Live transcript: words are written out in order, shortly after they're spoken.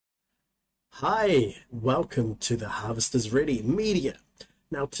Hi, welcome to the Harvesters Ready Media.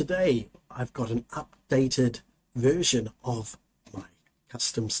 Now today I've got an updated version of my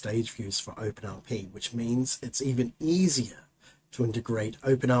custom stage views for OpenLP, which means it's even easier to integrate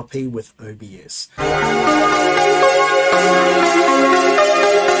OpenLP with OBS.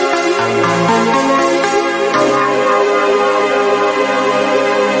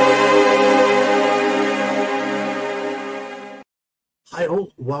 Hi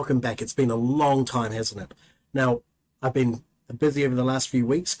all, welcome back. It's been a long time, hasn't it? Now, I've been busy over the last few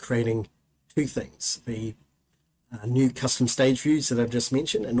weeks creating two things. The new custom stage views that I've just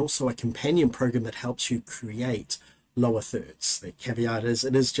mentioned, and also a companion program that helps you create lower thirds. The caveat is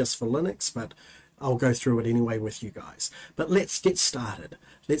it is just for Linux, but I'll go through it anyway with you guys. But let's get started.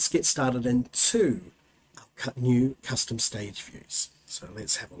 Let's get started into our new custom stage views. So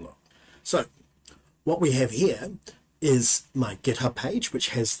let's have a look. So what we have here is my GitHub page, which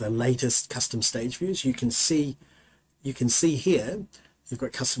has the latest custom stage views. You can see here you've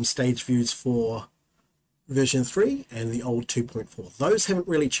got custom stage views for version 3 and the old 2.4. Those haven't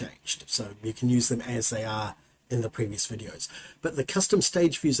really changed, so you can use them as they are in the previous videos. But the custom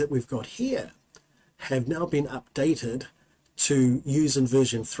stage views that we've got here have now been updated to use in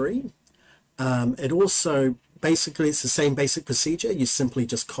version 3. It also basically, it's the same basic procedure. You simply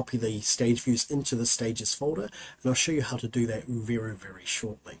just copy the stage views into the stages folder, and I'll show you how to do that very, very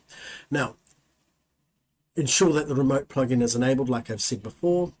shortly. Now, ensure that the remote plugin is enabled, like I've said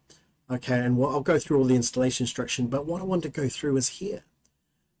before. Okay, and I'll go through all the installation instruction, but what I want to go through is here.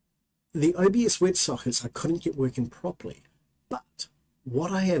 The OBS WebSockets I couldn't get working properly, but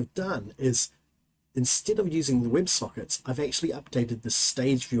what I have done is, instead of using the WebSockets, I've actually updated the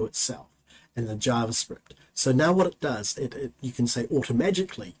stage view itself and the JavaScript. So now what it does, you can say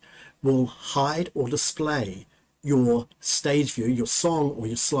automatically will hide or display your stage view, your song or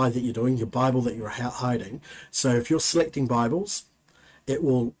your slide that you're doing, your Bible that you're hiding. So if you're selecting Bibles, it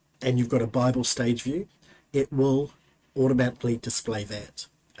will, and you've got a Bible stage view, it will automatically display that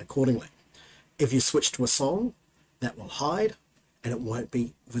accordingly. If you switch to a song, that will hide and it won't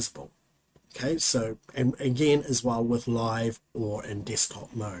be visible. Okay, so, and again as well with live or in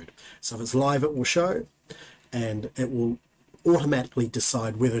desktop mode. So if it's live, it will show, and it will automatically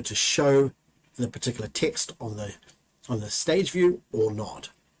decide whether to show the particular text on the stage view or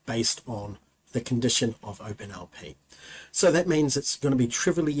not, based on the condition of OpenLP. So that means it's going to be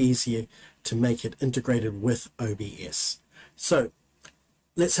trivially easier to make it integrated with OBS. So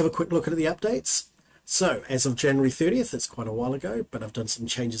let's have a quick look at the updates. So as of January 30th, it's quite a while ago, but I've done some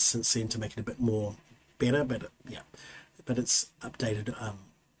changes since then to make it a bit more better, but it's updated.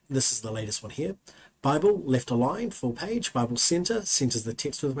 This is the latest one here. Bible left aligned, full page. Bible center centers the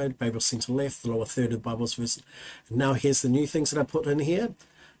text of the page. Bible center left, the lower third of the Bible's verse. And now here's the new things that I put in here.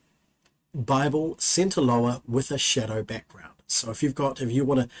 Bible center lower with a shadow background. So if you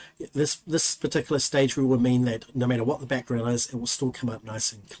want to, this particular stage view would mean that no matter what the background is, it will still come up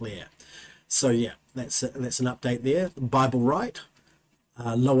nice and clear. So yeah, that's an update there. Bible right,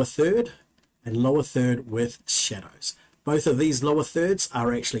 lower third, and lower third with shadows. Both of these lower thirds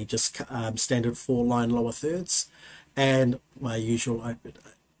are actually just standard 4-line lower thirds, and my usual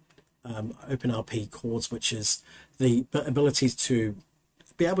OpenLP chords, which is the abilities to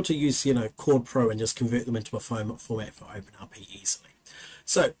be able to use Chord Pro and just convert them into a format for OpenLP easily.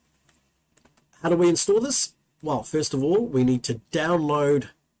 So how do we install this? Well, first of all, we need to download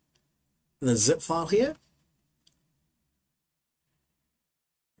the zip file here.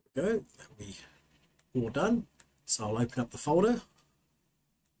 There we go. That'll be all done. So I'll open up the folder.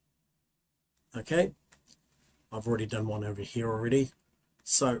 Okay, I've already done one over here already.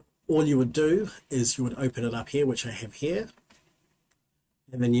 So all you would do is you would open it up here, which I have here,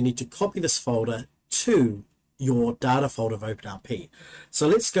 and then you need to copy this folder to your data folder of OpenLP. So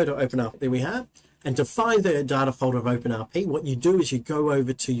let's go to OpenLP. There we are. And to find the data folder of OpenLP, what you do is you go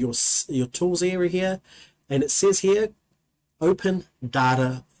over to your tools area here, and it says here, open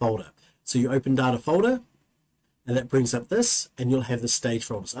data folder. So you open data folder, and that brings up this, and you'll have the stage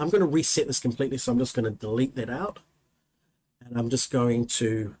folder. So I'm going to reset this completely, so I'm just going to delete that out. And I'm just going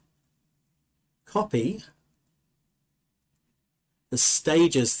to copy the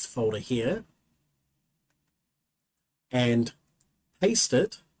stages folder here and paste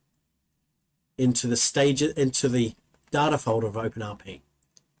it into the data folder of OpenLP.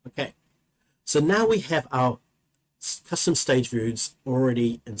 Okay, so now we have our custom stage views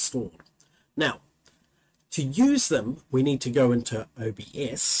already installed. Now, to use them, we need to go into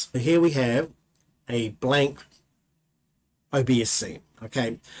OBS. So here we have a blank OBS scene.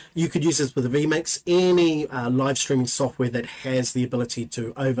 Okay, you could use this with a vMix, any live streaming software that has the ability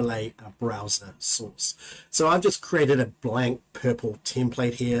to overlay a browser source. So I've just created a blank purple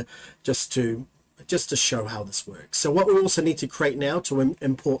template here just to show how this works. So what we also need to create now to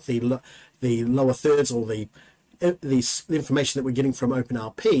import the lower thirds, or the information that we're getting from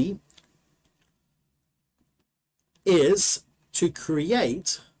OpenLP, is to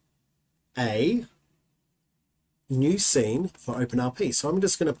create a new scene for OpenLP. So I'm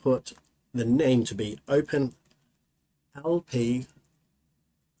just going to put the name to be OpenLP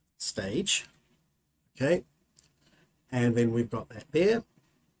stage. Okay, and then we've got that there.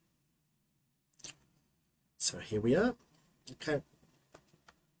 So here we are. Okay,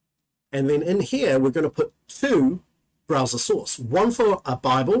 and then in here we're going to put two browser source, one for a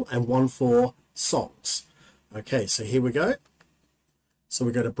Bible and one for songs. Okay, so here we go. So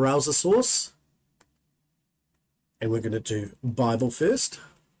we go to browser source, and we're going to do Bible first.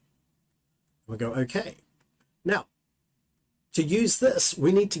 We'll go OK. Now, to use this,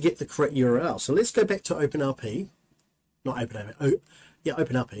 we need to get the correct URL. So let's go back to OpenLP. Not OpenLP. Oh, yeah,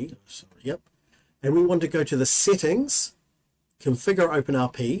 OpenLP. Sorry, yep. And we want to go to the settings, configure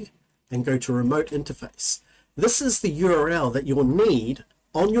OpenLP, and go to remote interface. This is the URL that you'll need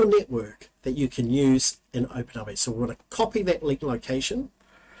on your network that you can use in OpenLP. So we're going to copy that link location.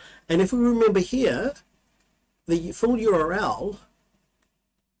 And if we remember here, the full URL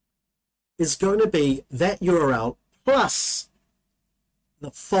is going to be that URL plus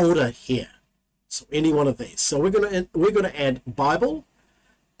the folder here. So any one of these. So we're going to add Bible,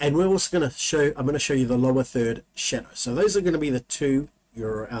 and we're also going to show, I'm going to show you the lower third shadow. So those are going to be the two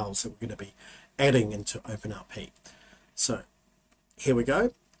URLs that we're going to be adding into OpenLP. So here we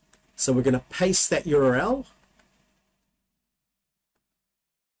go. So we're going to paste that URL,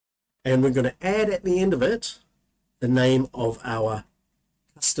 and we're going to add at the end of it the name of our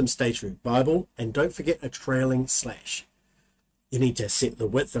custom stage view, Bible, and don't forget a trailing slash. You need to set the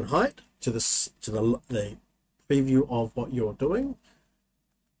width and height to the preview of what you're doing.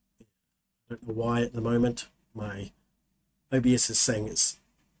 I don't know why at the moment my OBS is saying it's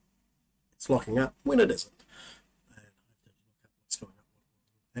locking up when it isn't.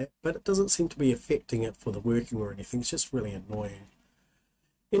 But it doesn't seem to be affecting it for the working or anything. It's just really annoying.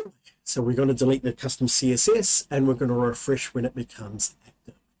 Anyway, so we're going to delete the custom CSS, and we're going to refresh when it becomes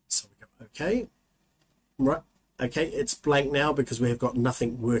active. So we go OK. Right. Okay, it's blank now because we have got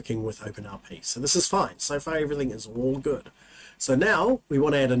nothing working with OpenLP. So this is fine. So far everything is all good. So now we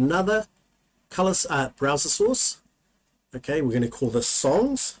want to add another color browser source. Okay, we're going to call this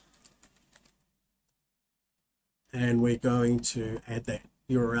songs. And we're going to add that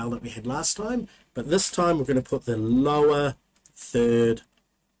URL that we had last time, but this time we're going to put the lower third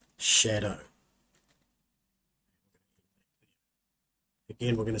shadow.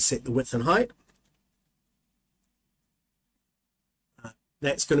 Again, we're going to set the width and height.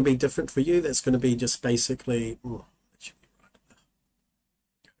 That's going to be different for you. That's going to be just basically, that should be right.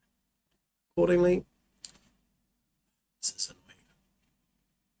 Accordingly, this is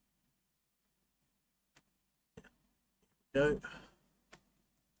annoying. Go.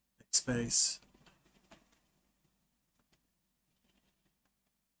 Space.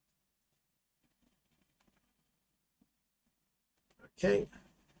 Okay,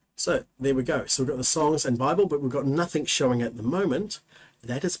 so there we go. So we've got the songs and Bible, but we've got nothing showing at the moment.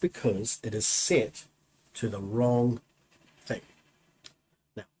 That is because it is set to the wrong thing.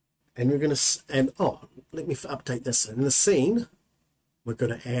 Now, and we're going to, and oh, let me update this. In the scene, we're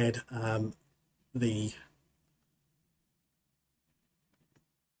going to add the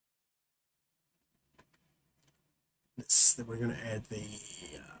then we're going to add the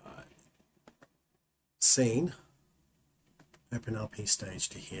scene OpenLP stage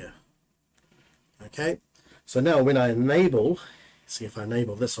to here. Okay, so now when I enable, see if I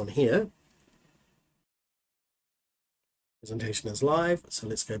enable this on here, presentation is live. So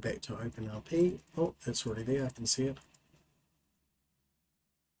let's go back to OpenLP. Oh, it's already there. I can see it.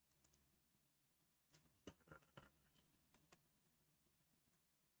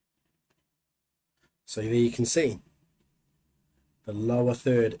 So there you can see the lower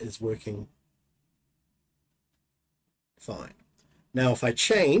third is working fine. Now if I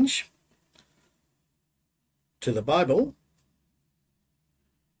change to the Bible,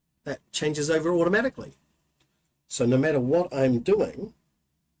 that changes over automatically. So no matter what I'm doing,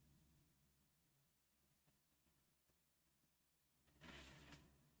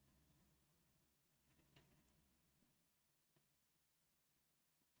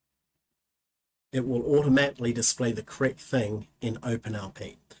 it will automatically display the correct thing in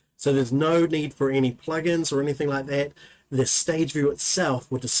OpenLP. So there's no need for any plugins or anything like that. the stage view itself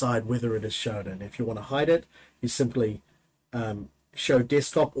will decide whether it is shown. And if you want to hide it, you simply show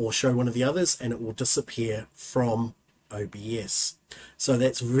desktop or show one of the others, and it will disappear from OBS. So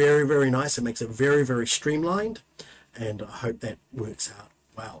that's very, very nice. It makes it very, very streamlined, and I hope that works out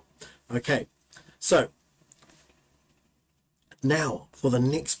well. Okay, so now for the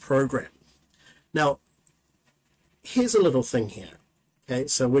next program. Now, here's a little thing here. Okay,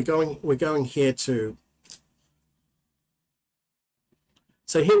 so we're going here to,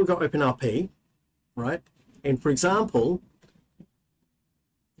 so here we've got OpenLP, right? And for example,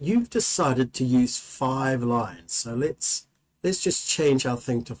 you've decided to use 5 lines. So let's just change our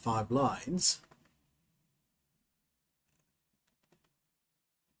thing to 5 lines.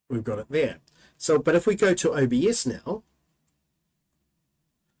 We've got it there. So, but if we go to OBS now,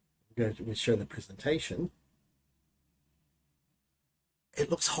 we show the presentation, it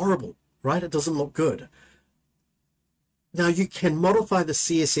looks horrible, right? It doesn't look good. Now you can modify the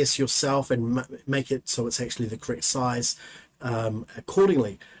CSS yourself and make it so it's actually the correct size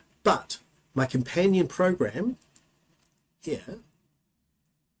accordingly. But my companion program here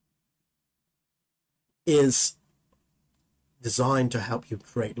is designed to help you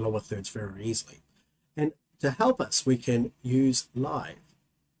create lower thirds very easily. And to help us, we can use live.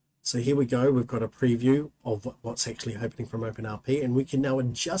 So here we go. We've got a preview of what's actually happening from OpenLP, and we can now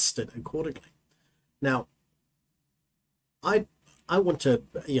adjust it accordingly. Now, I want to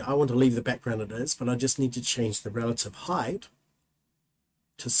leave the background it is, but I just need to change the relative height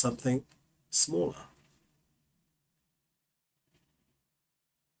to something smaller.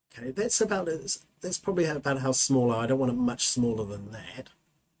 Okay, that's probably about how smaller. I don't want it much smaller than that.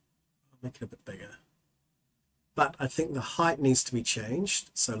 I'll make it a bit bigger. But I think the height needs to be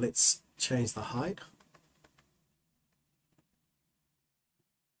changed. So let's change the height.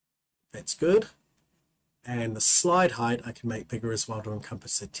 That's good. And the slide height I can make bigger as well to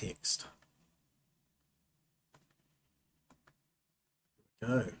encompass the text. There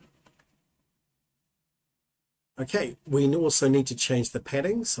we go. Okay, we also need to change the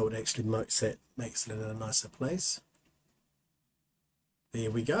padding so it actually makes it in a nicer place.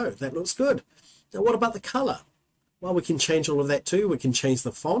 There we go. That looks good. Now what about the color? Well, we can change all of that too. We can change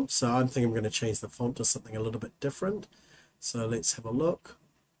the font. So I'm thinking I'm going to change the font to something a little bit different. So let's have a look.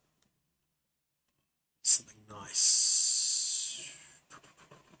 Something nice.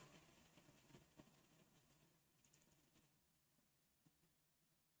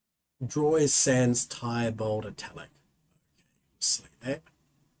 Draw sans tire bold italic. Okay, select that.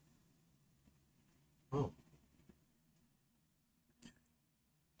 Oh.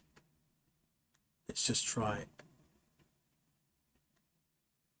 Let's just try it.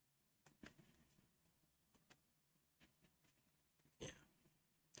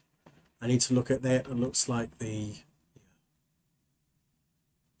 I need to look at that. It looks like the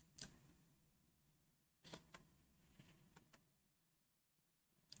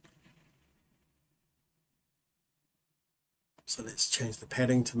so let's change the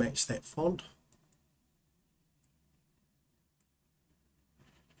padding to match that font.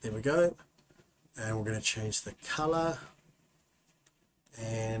 There we go. And we're going to change the color.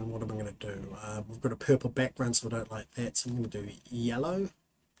 And what am I going to do? We've got a purple background, so I don't like that. So I'm going to do yellow.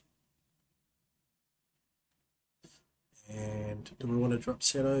 And do we want a drop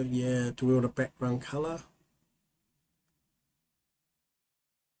shadow? Yeah. Do we want a background color?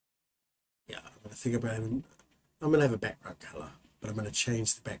 Yeah, I'm going to think about it. I'm going to have a background color, but I'm going to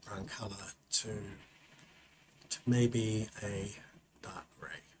change the background color to maybe a dark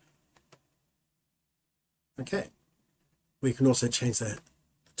gray. Okay. We can also change the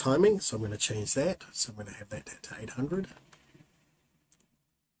timing, so I'm going to change that. So I'm going to have that to 800.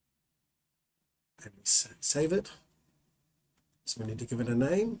 And we save it. So we need to give it a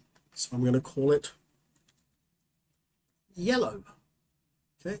name. So I'm going to call it yellow.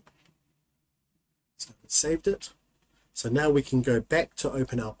 Okay. So I've saved it. So now we can go back to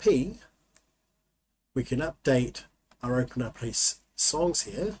OpenLP. We can update our OpenLP songs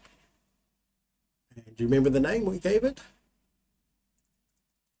here. And do you remember the name we gave it?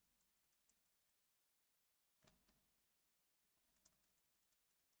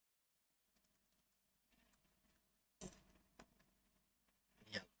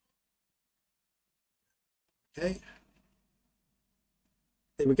 Okay,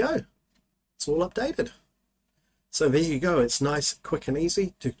 there we go. It's all updated. So there you go. It's nice, quick and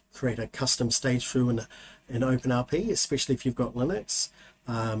easy to create a custom stage through in OpenLP, especially if you've got Linux.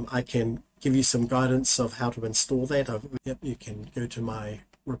 I can give you some guidance of how to install that. Yep, you can go to my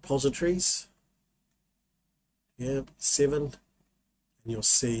repositories. Yeah, 7, and you'll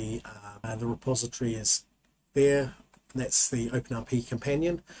see the repository is there. That's the OpenLP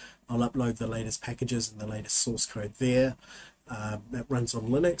Companion. I'll upload the latest packages and the latest source code there. It runs on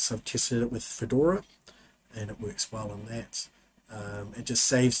Linux. I've tested it with Fedora and it works well on that. It just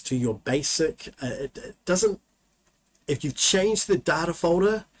saves to your basic. It doesn't, if you've changed the data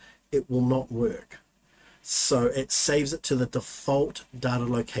folder, it will not work. So it saves it to the default data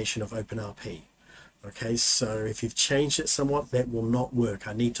location of OpenLP. Okay, so if you've changed it somewhat, that will not work.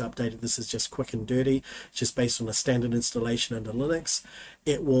 I need to update it. This is just quick and dirty, just based on a standard installation under Linux.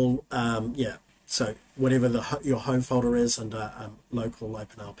 It will, yeah, so whatever your home folder is under local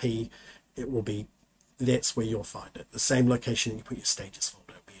OpenLP, it will be, that's where you'll find it. The same location you put your stages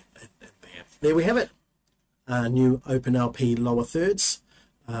folder will be in there. There we have it. New OpenLP lower thirds,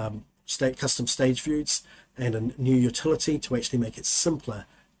 custom stage views, and a new utility to actually make it simpler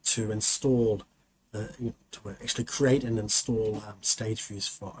to install, to actually create and install stage views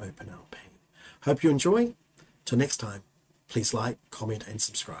for OpenLP. Hope you enjoy. Till next time, please like, comment, and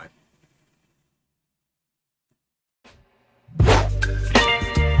subscribe.